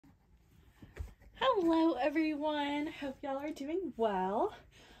Hello everyone, hope y'all are doing well.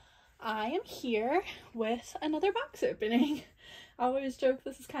 I am here with another box opening. I always joke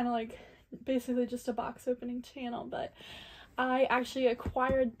this is kind of like basically just a box opening channel, but I actually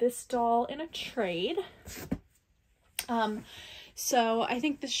acquired this doll in a trade. So I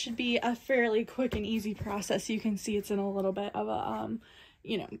think this should be a fairly quick and easy process. You can see it's in a little bit of a,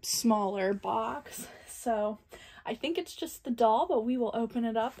 smaller box. So I think it's just the doll, but we will open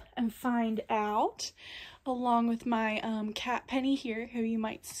it up and find out, along with my cat Penny here, who you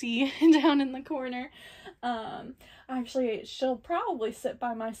might see down in the corner. Actually, she'll probably sit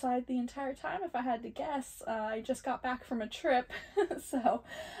by my side the entire time if I had to guess. I just got back from a trip, so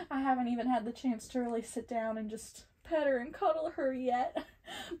I haven't even had the chance to really sit down and just pet her and cuddle her yet.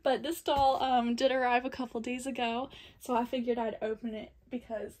 But this doll did arrive a couple days ago, so I figured I'd open it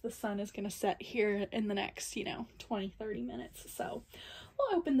because the sun is going to set here in the next, 20-30 minutes. So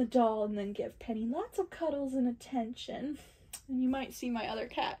we'll open the doll and then give Penny lots of cuddles and attention. And you might see my other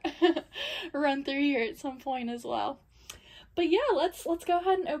cat run through here at some point as well. But yeah, let's go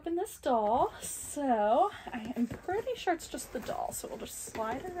ahead and open this doll. So I am pretty sure it's just the doll, so we'll just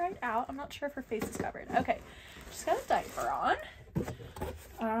slide her right out. I'm not sure if her face is covered. Okay, she's got a diaper on.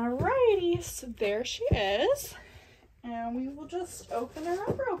 Alrighty, so there she is. And we will just open her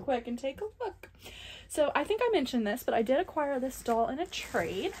up real quick and take a look. So I think I mentioned this, but I did acquire this doll in a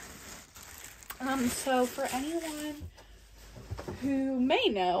trade. So for anyone who may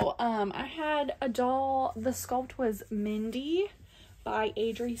know, I had a doll. The sculpt was Mindy by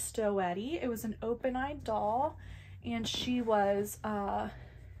Adri Stoetti. It was an open-eyed doll, and she was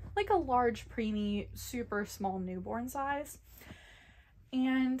like a large preemie, super small newborn size.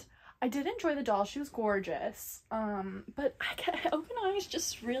 And I did enjoy the doll. She was gorgeous. But open eyes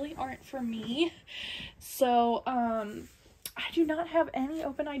just really aren't for me. So I do not have any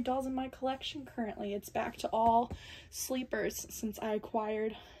open-eyed dolls in my collection currently. It's back to all sleepers since I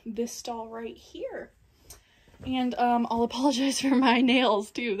acquired this doll right here. And I'll apologize for my nails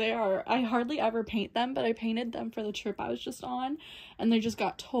too. I hardly ever paint them, but I painted them for the trip I was just on, and they just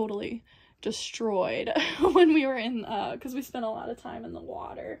got totally destroyed when we were in, because we spent a lot of time in the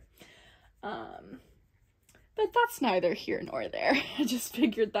water. But that's neither here nor there. I just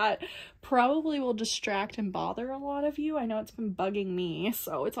figured that probably will distract and bother a lot of you. I know it's been bugging me,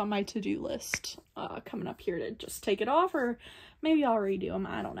 so it's on my to-do list coming up here to just take it off, or maybe I'll redo them.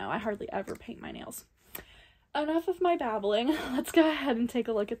 I don't know. I hardly ever paint my nails. Enough of my babbling. Let's go ahead and take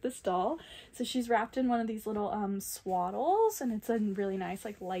a look at this doll. So she's wrapped in one of these little swaddles, and it's a really nice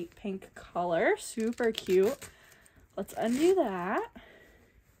like light pink color. Super cute. Let's undo that.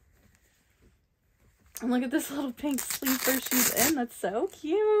 And look at this little pink sleeper she's in. That's so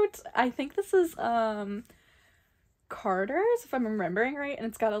cute. I think this is Carter's, if I'm remembering right, and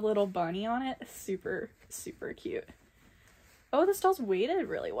it's got a little bunny on it. Super, super cute. Oh, this doll's weighted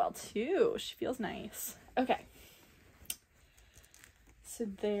really well too. She feels nice. Okay. So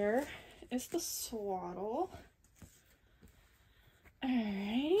there is the swaddle.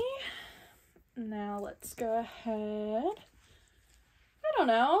 Alrighty. Now let's go ahead. I don't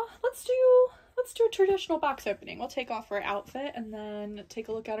know. Let's do a traditional box opening. We'll take off her outfit and then take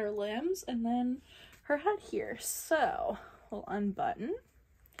a look at her limbs and then her head here. So we'll unbutton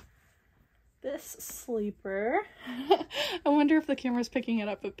this sleeper. I wonder if the camera's picking it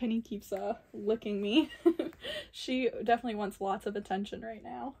up, but Penny keeps licking me. She definitely wants lots of attention right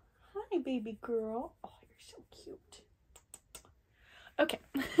now. Hi, baby girl. Oh, you're so cute. Okay,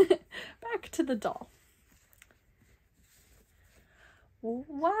 back to the doll.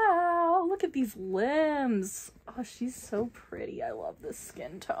 Wow, look at these limbs. Oh, she's so pretty. I love this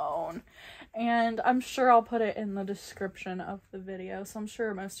skin tone. And I'm sure I'll put it in the description of the video, so I'm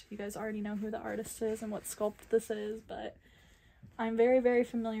sure most of you guys already know who the artist is and what sculpt this is, but I'm very, very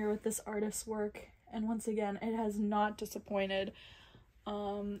familiar with this artist's work, and once again, it has not disappointed.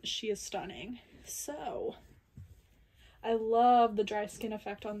 She is stunning. So I love the dry skin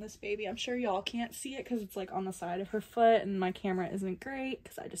effect on this baby. I'm sure y'all can't see it because it's like on the side of her foot and my camera isn't great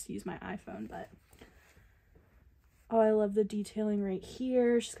because I just use my iPhone, but oh, I love the detailing right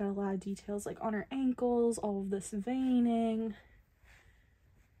here. She's got a lot of details like on her ankles, all of this veining.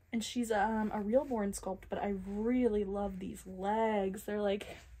 And she's a Realborn sculpt, but I really love these legs. They're like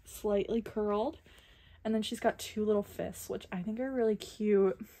slightly curled. And then she's got two little fists, which I think are really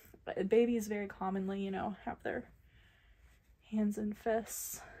cute. Babies very commonly, have their hands and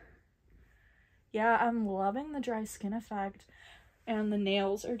fists. Yeah, I'm loving the dry skin effect, and the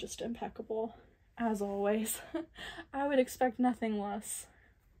nails are just impeccable as always. I would expect nothing less.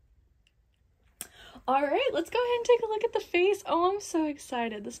 All right, let's go ahead and take a look at the face. Oh, I'm so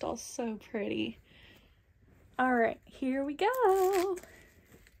excited. This doll's so pretty. All right, here we go.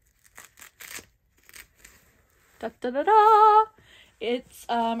 Da da da da. It's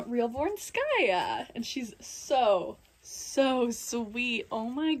Realborn Skya, and she's so sweet.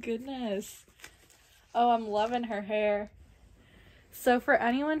 Oh my goodness. Oh, I'm loving her hair. So for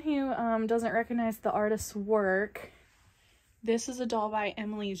anyone who doesn't recognize the artist's work, this is a doll by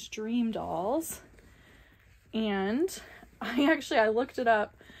Emily's Dream Dolls. And I looked it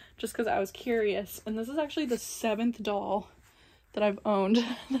up just because I was curious, and this is actually the 7th doll that I've owned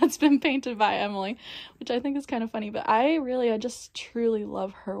that's been painted by Emily, which I think is kind of funny, but I just truly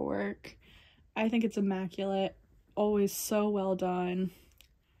love her work. I think it's immaculate, always so well done.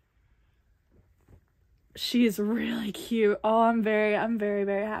 She's really cute. Oh, I'm very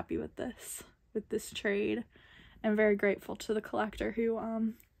happy with this trade. I'm very grateful to the collector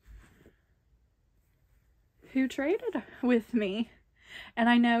who traded with me. And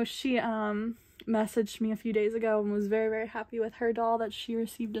I know she messaged me a few days ago and was very happy with her doll that she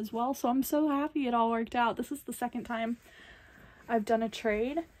received as well. So I'm so happy it all worked out. This is the 2nd time I've done a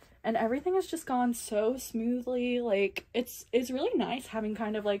trade, and everything has just gone so smoothly. Like, it's really nice having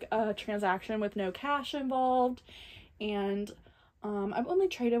kind of like a transaction with no cash involved. And I've only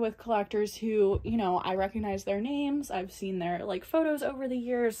traded with collectors who, you know, I recognize their names. I've seen their like photos over the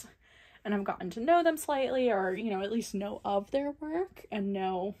years, and I've gotten to know them slightly, or, you know, at least know of their work and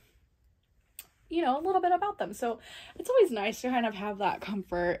know, you know, a little bit about them. So it's always nice to kind of have that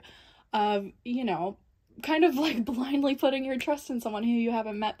comfort of, you know, kind of like blindly putting your trust in someone who you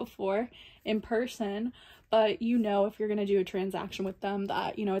haven't met before in person, but you know, if you're going to do a transaction with them,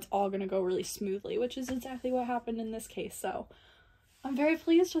 that, you know, it's all going to go really smoothly, which is exactly what happened in this case. So I'm very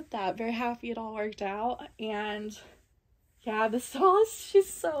pleased with that, very happy it all worked out. And yeah, this doll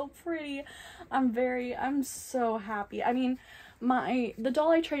she's so pretty. I'm so happy. I mean, the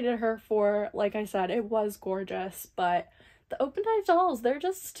doll I traded her for, like I said, it was gorgeous, but the open-eyed dolls, they're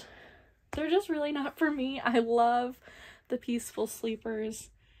just really not for me. I love the peaceful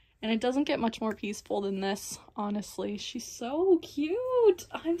sleepers, and it doesn't get much more peaceful than this, honestly. She's so cute.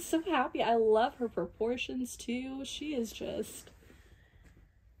 I'm so happy. I love her proportions too. She is just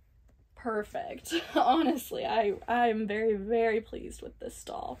perfect. Honestly, I'm very pleased with this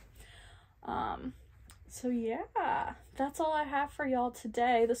doll. So yeah, that's all I have for y'all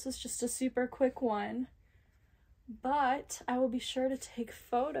today. This was just a super quick one, but I will be sure to take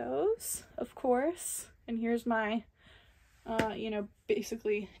photos, of course. And here's my you know,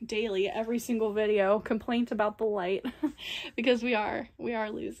 basically daily, every single video complaint about the light because we are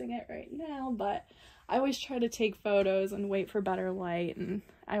losing it right now. But I always try to take photos and wait for better light, and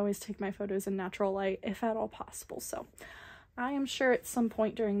I always take my photos in natural light if at all possible. So I am sure at some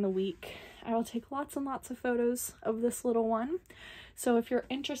point during the week I will take lots and lots of photos of this little one. So if you're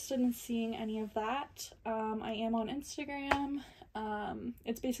interested in seeing any of that, I am on Instagram.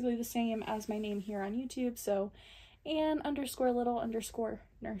 It's basically the same as my name here on YouTube, so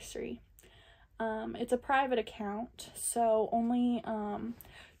Ann_little_nursery. It's a private account, so only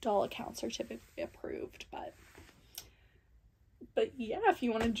doll accounts are typically approved, but yeah, if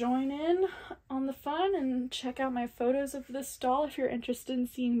you want to join in on the fun and check out my photos of this doll, if you're interested in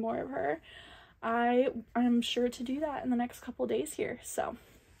seeing more of her, I'm sure to do that in the next couple days here. So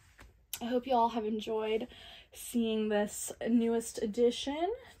I hope you all have enjoyed seeing this newest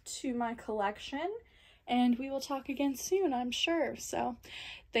addition to my collection, and we will talk again soon, I'm sure. So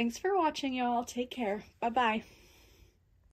thanks for watching, y'all. Take care. Bye bye.